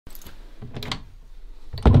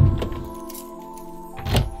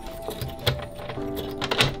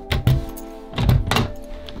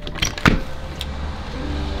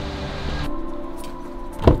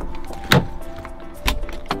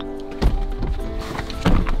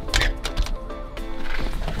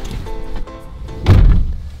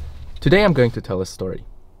Today I'm going to tell a story.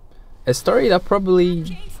 A story that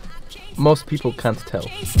probably most people can't tell.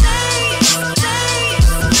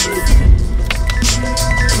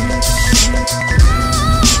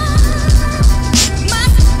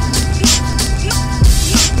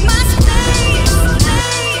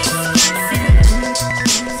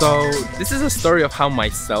 So this is a story of how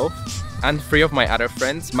myself and 3 of my other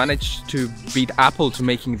friends managed to beat Apple to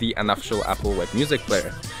making the unofficial Apple web music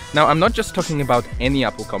player. Now, I'm not just talking about any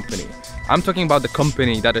Apple company. I'm talking about the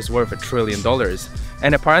company that is worth $1 trillion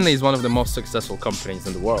and apparently is one of the most successful companies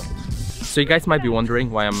in the world. So you guys might be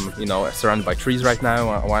wondering why I'm, surrounded by trees right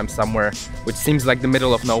now, why I'm somewhere which seems like the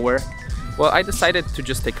middle of nowhere. Well, I decided to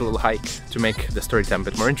just take a little hike to make the story time a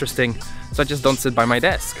bit more interesting, so I just don't sit by my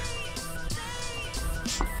desk.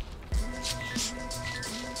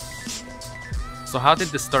 So how did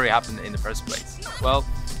this story happen in the first place? Well,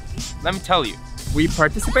 let me tell you. We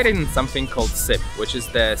participated in something called SIP, which is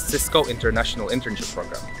the Cisco International Internship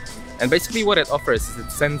Program. And basically what it offers is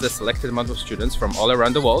it sends a selected amount of students from all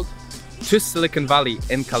around the world to Silicon Valley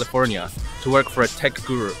in California to work for a tech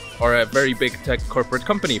guru or a very big tech corporate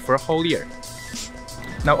company for a whole year.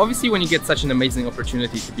 Now, obviously, when you get such an amazing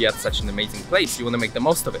opportunity to be at such an amazing place, you want to make the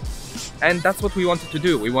most of it. And that's what we wanted to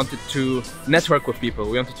do. We wanted to network with people,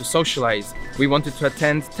 we wanted to socialize, we wanted to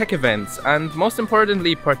attend tech events, and most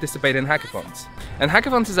importantly, participate in hackathons. And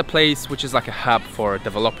hackathons is a place which is like a hub for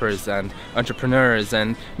developers and entrepreneurs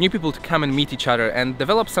and new people to come and meet each other and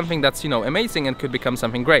develop something that's, amazing and could become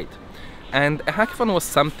something great. And a hackathon was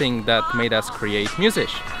something that made us create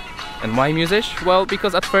Musi.sh. And why Musi.sh? Well,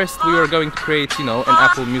 because at first we were going to create, an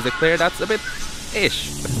Apple music player that's a bit ish.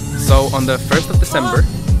 So on the 1st of December,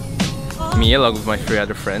 me along with my 3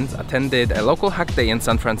 other friends attended a local hack day in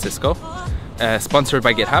San Francisco, sponsored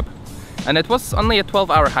by GitHub. And it was only a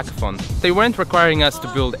 12-hour hackathon. They weren't requiring us to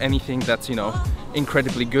build anything that's,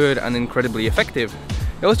 incredibly good and incredibly effective.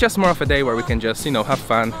 It was just more of a day where we can just, have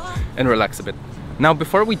fun and relax a bit. Now,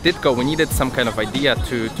 before we did go, we needed some kind of idea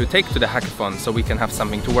to take to the hackathon so we can have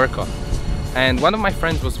something to work on. And one of my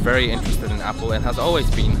friends was very interested in Apple and has always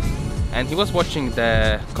been. And he was watching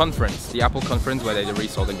the conference, the Apple conference, where they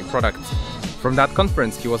released all the new products. From that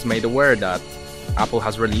conference, he was made aware that Apple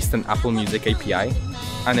has released an Apple Music API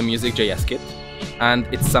and a Musi.js kit. And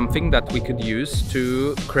it's something that we could use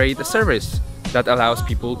to create a service that allows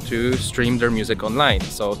people to stream their music online.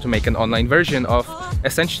 So to make an online version of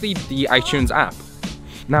essentially the iTunes app.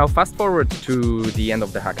 Now, fast forward to the end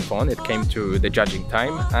of the hackathon, it came to the judging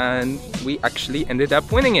time and we actually ended up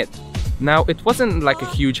winning it. Now, it wasn't like a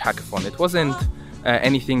huge hackathon. It wasn't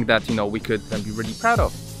anything that, we could be really proud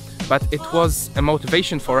of. But it was a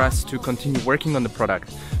motivation for us to continue working on the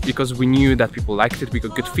product because we knew that people liked it, we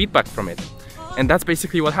got good feedback from it. And that's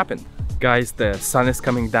basically what happened. Guys, the sun is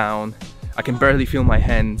coming down. I can barely feel my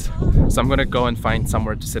hands. So I'm gonna go and find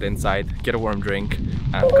somewhere to sit inside, get a warm drink,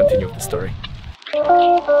 and continue with the story.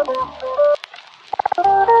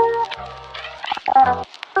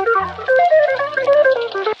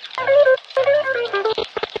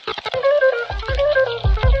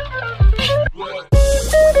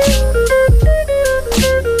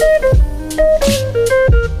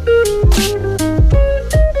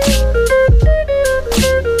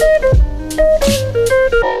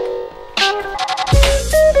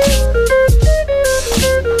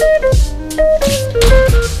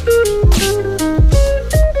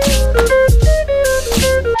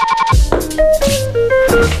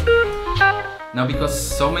 Now, because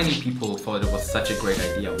so many people thought it was such a great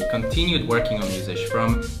idea, we continued working on Musi.sh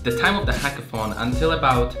from the time of the hackathon until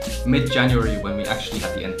about mid-January when we actually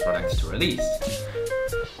had the end product to release.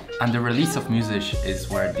 And the release of Musi.sh is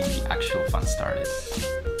where the actual fun started.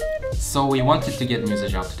 So we wanted to get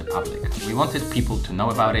Musi.sh out to the public. We wanted people to know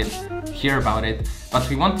about it, hear about it, but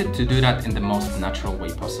we wanted to do that in the most natural way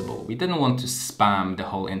possible. We didn't want to spam the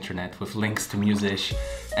whole internet with links to Musi.sh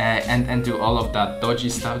and do all of that dodgy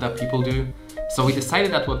stuff that people do. So we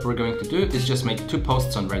decided that what we're going to do is just make 2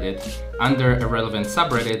 posts on Reddit under a relevant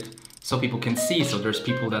subreddit so people can see, so there's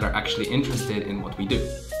people that are actually interested in what we do.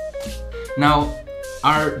 Now,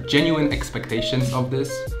 our genuine expectations of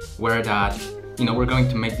this were that, we're going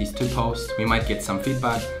to make these 2 posts, we might get some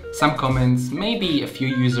feedback, some comments, maybe a few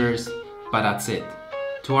users, but that's it.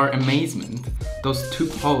 To our amazement, those 2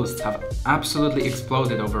 posts have absolutely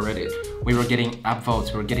exploded over Reddit. We were getting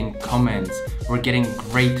upvotes, we were getting comments, we were getting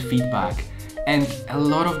great feedback. And a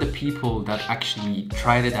lot of the people that actually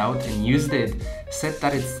tried it out and used it said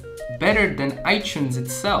that it's better than iTunes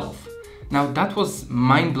itself. Now, that was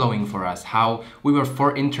mind-blowing for us, how we were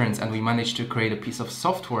 4 interns and we managed to create a piece of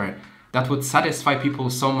software that would satisfy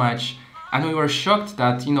people so much. And we were shocked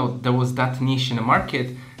that, there was that niche in the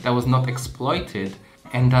market that was not exploited,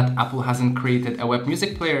 and that Apple hasn't created a web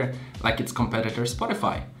music player like its competitor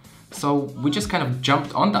Spotify. So we just kind of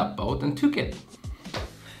jumped on that boat and took it.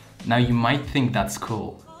 Now you might think that's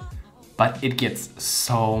cool, but it gets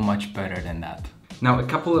so much better than that. Now a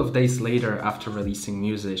couple of days later, after releasing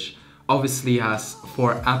Musi.sh, obviously as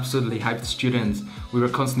for absolutely hyped students, we were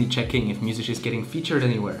constantly checking if Musi.sh is getting featured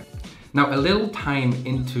anywhere. Now a little time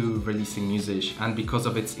into releasing Musi.sh, and because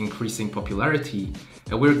of its increasing popularity,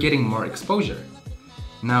 we're getting more exposure.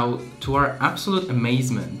 Now to our absolute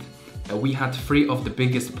amazement, we had 3 of the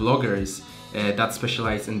biggest bloggers that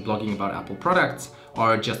specialize in blogging about Apple products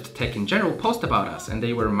or just tech in general post about us, and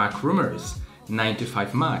they were Mac Rumors,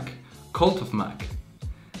 9to5Mac, Cult of Mac.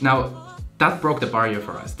 Now that broke the barrier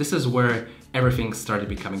for us. This is where everything started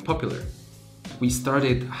becoming popular. We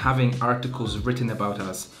started having articles written about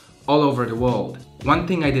us all over the world. One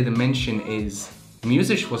thing I didn't mention is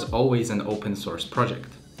Musi.sh was always an open source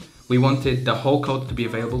project. We wanted the whole code to be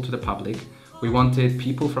available to the public. We wanted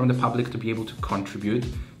people from the public to be able to contribute,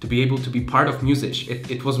 to be able to be part of Musi.sh.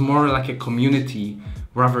 It was more like a community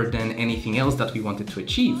rather than anything else that we wanted to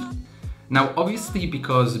achieve. Now, obviously,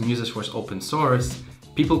 because Musi.sh was open source,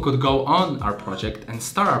 people could go on our project and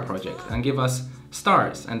star our project and give us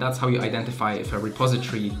stars. And that's how you identify if a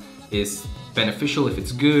repository is beneficial, if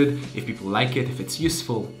it's good, if people like it, if it's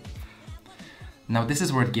useful. Now, this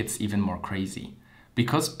is where it gets even more crazy.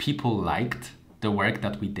 Because people liked the work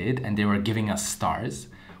that we did and they were giving us stars,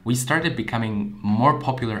 we started becoming more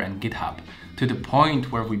popular on GitHub to the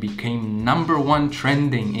point where we became #1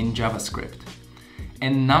 trending in JavaScript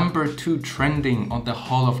and #2 trending on the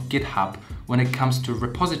whole of GitHub when it comes to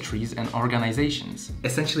repositories and organizations.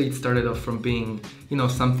 Essentially, it started off from being,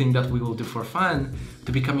 something that we will do for fun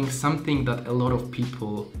to becoming something that a lot of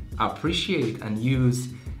people appreciate and use,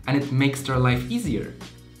 and it makes their life easier.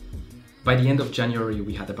 By the end of January,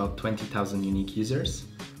 we had about 20,000 unique users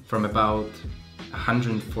from about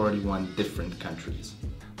 141 different countries.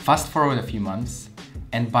 Fast forward a few months,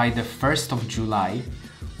 and by the 1st of July,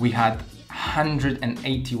 we had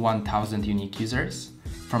 181,000 unique users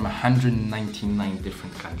from 199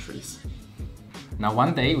 different countries. Now,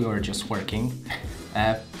 one day we were just working,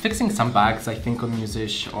 fixing some bugs, I think, on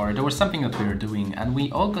Musi.sh, or there was something that we were doing, and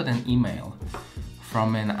we all got an email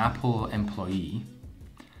from an Apple employee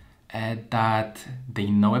that they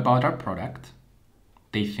know about our product,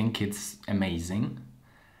 they think it's amazing,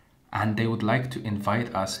 and they would like to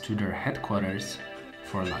invite us to their headquarters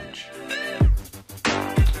for lunch.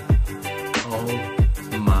 Oh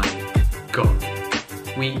my god.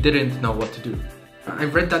 We didn't know what to do. I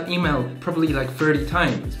read that email probably like 30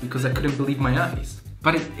 times because I couldn't believe my eyes.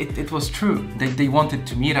 But it was true. They wanted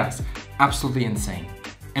to meet us. Absolutely insane.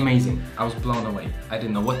 Amazing. I was blown away. I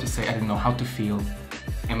didn't know what to say. I didn't know how to feel.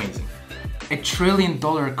 Amazing. $1 trillion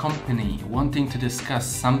company wanting to discuss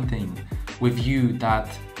something with you that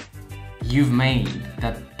you've made,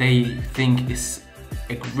 that they think is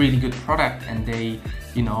a really good product, and they,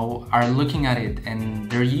 are looking at it and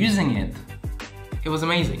they're using it. It was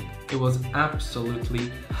amazing. It was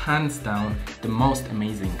absolutely, hands down, the most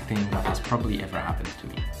amazing thing that has probably ever happened to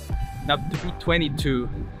me. Now, to be 22,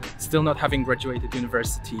 still not having graduated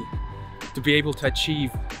university, to be able to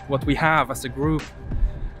achieve what we have as a group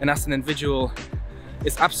and as an individual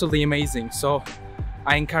is absolutely amazing. So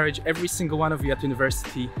I encourage every single one of you at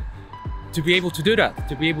university to be able to do that,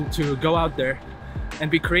 to be able to go out there and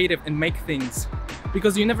be creative and make things,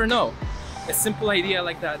 because you never know. A simple idea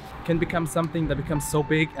like that can become something that becomes so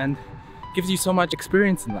big and gives you so much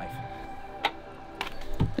experience in life.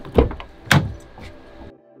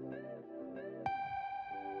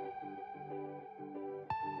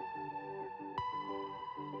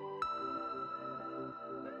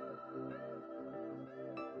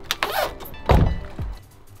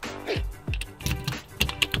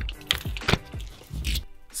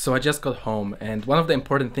 So I just got home, and one of the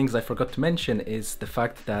important things I forgot to mention is the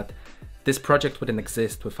fact that this project wouldn't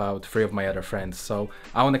exist without 3 of my other friends. So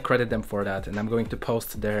I want to credit them for that, and I'm going to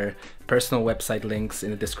post their personal website links in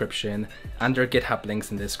the description and their GitHub links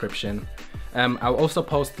in the description. I'll also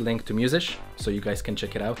post the link to Musi.sh so you guys can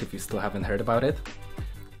check it out if you still haven't heard about it.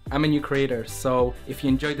 I'm a new creator, so if you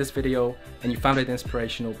enjoyed this video and you found it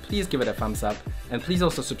inspirational, please give it a thumbs up, and please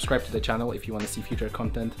also subscribe to the channel if you want to see future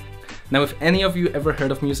content. Now, if any of you ever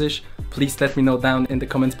heard of Musi.sh, please let me know down in the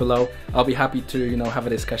comments below. I'll be happy to, have a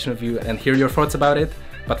discussion with you and hear your thoughts about it.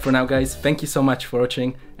 But for now, guys, thank you so much for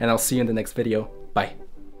watching, and I'll see you in the next video. Bye.